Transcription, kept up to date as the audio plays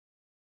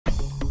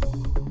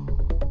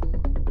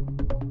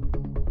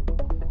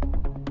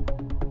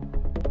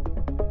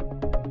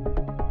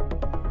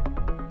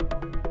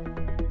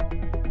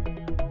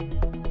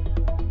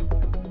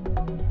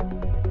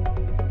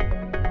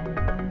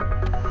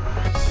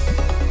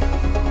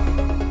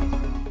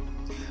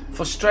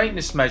For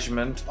straightness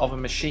measurement of a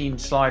machine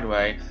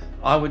slideway,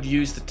 I would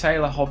use the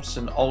TAYLOR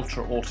HOBSON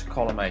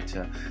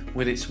Autocollimator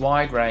with its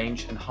wide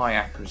range and high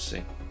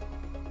accuracy.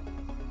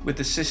 With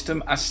the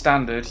system as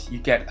standard, you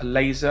get a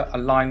laser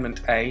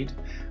alignment aid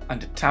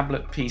and a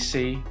tablet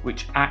PC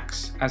which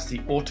acts as the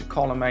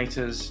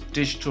autocollimator's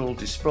digital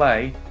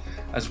display,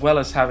 as well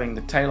as having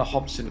the TAYLOR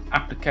HOBSON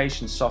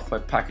application software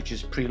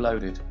packages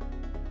preloaded.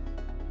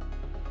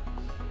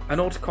 An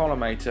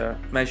autocollimator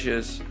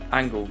measures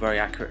angle very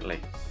accurately,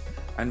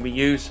 and we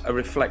use a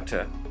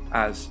reflector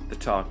as the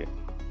target.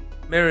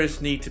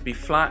 Mirrors need to be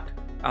flat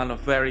and of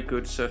very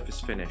good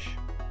surface finish.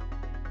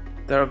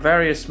 There are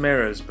various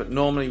mirrors, but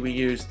normally we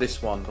use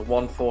this one, the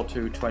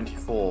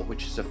 14224,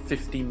 which is a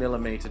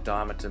 50mm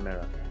diameter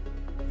mirror.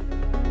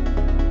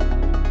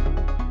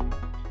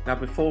 Now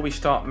before we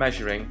start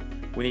measuring,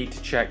 we need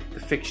to check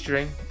the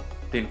fixturing,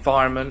 the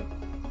environment,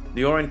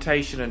 the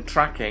orientation and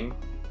tracking,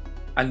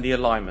 and the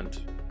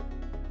alignment.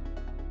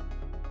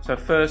 So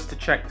first, to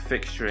check the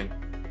fixturing.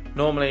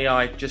 Normally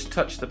I just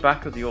touch the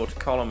back of the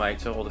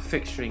autocollimator or the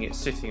fixturing it's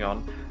sitting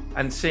on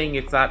and seeing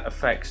if that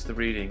affects the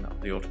reading of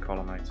the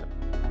autocollimator.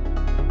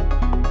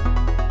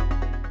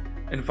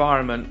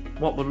 Environment,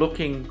 what we're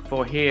looking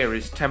for here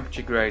is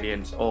temperature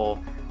gradients or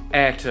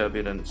air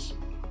turbulence.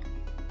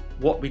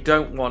 What we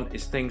don't want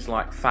is things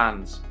like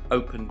fans,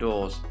 open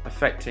doors,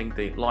 affecting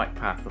the light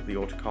path of the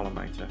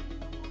autocollimator.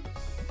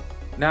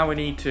 Now we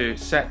need to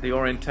set the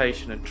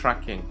orientation and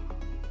tracking.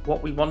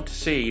 What we want to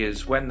see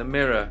is when the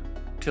mirror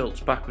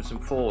tilts backwards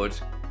and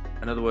forwards,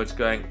 in other words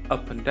going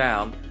up and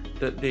down,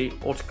 that the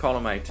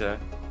autocollimator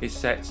is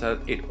set so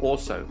it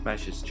also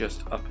measures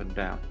just up and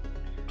down.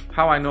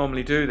 How I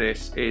normally do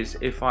this is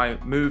if I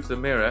move the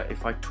mirror,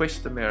 if I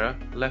twist the mirror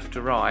left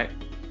to right,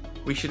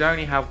 we should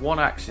only have one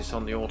axis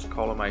on the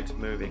autocollimator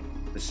moving.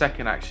 The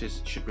second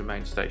axis should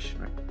remain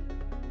stationary.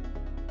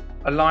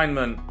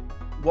 Alignment.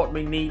 What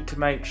we need to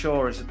make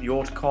sure is that the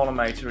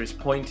autocollimator is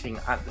pointing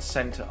at the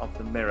center of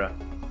the mirror.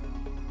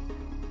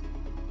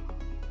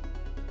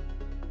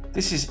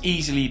 This is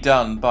easily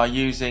done by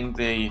using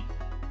the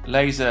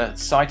laser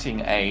sighting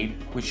aid,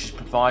 which is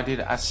provided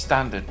as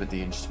standard with the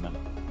instrument.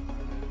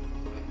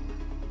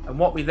 And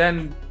what we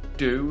then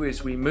do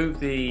is we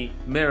move the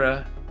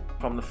mirror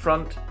from the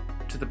front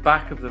to the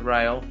back of the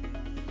rail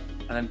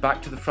and then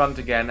back to the front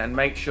again, and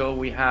make sure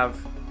we have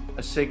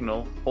a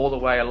signal all the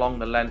way along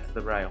the length of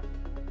the rail.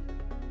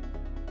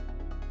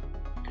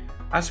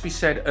 As we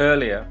said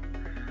earlier,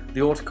 the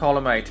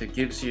autocollimator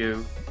gives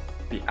you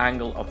the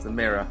angle of the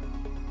mirror.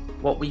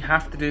 What we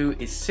have to do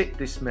is sit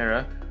this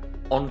mirror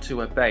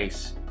onto a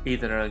base,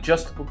 either an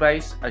adjustable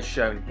base as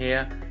shown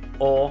here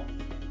or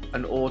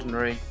an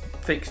ordinary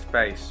fixed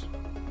base.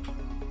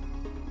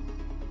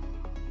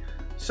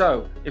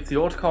 So if the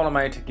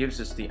autocollimator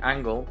gives us the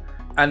angle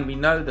and we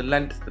know the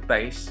length of the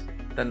base,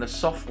 then the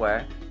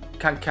software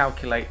can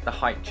calculate the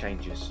height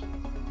changes.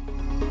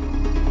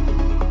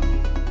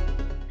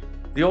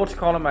 The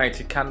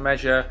autocollimator can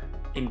measure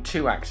in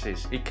two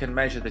axes. It can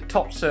measure the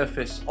top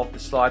surface of the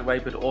slideway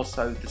but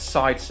also the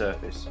side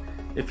surface.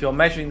 If you're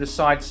measuring the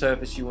side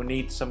surface, you will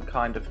need some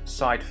kind of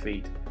side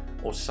feet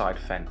or side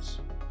fence.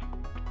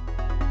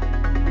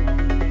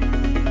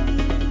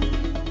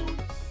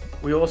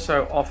 We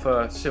also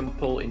offer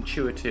simple,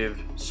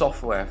 intuitive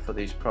software for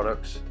these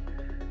products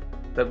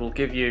that will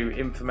give you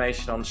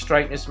information on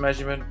straightness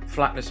measurement,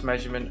 flatness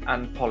measurement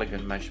and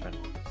polygon measurement.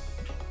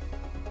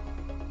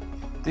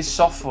 This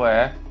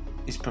software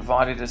is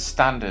provided as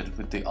standard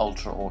with the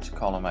Ultra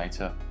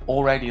Autocollimator,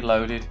 already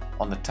loaded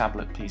on the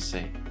tablet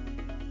PC.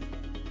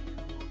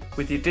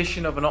 With the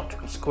addition of an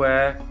optical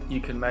square,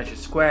 you can measure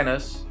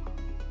squareness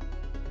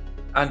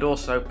and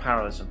also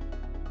parallelism.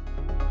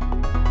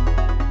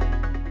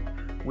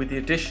 With the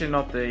addition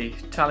of the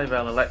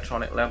Tallyvale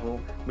electronic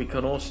level, we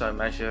can also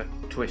measure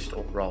twist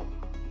or roll.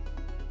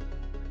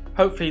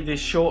 Hopefully this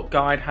short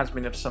guide has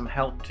been of some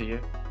help to you.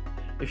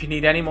 If you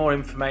need any more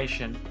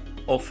information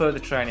or further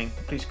training,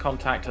 please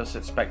contact us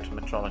at Spectrum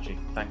Metrology.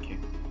 Thank you.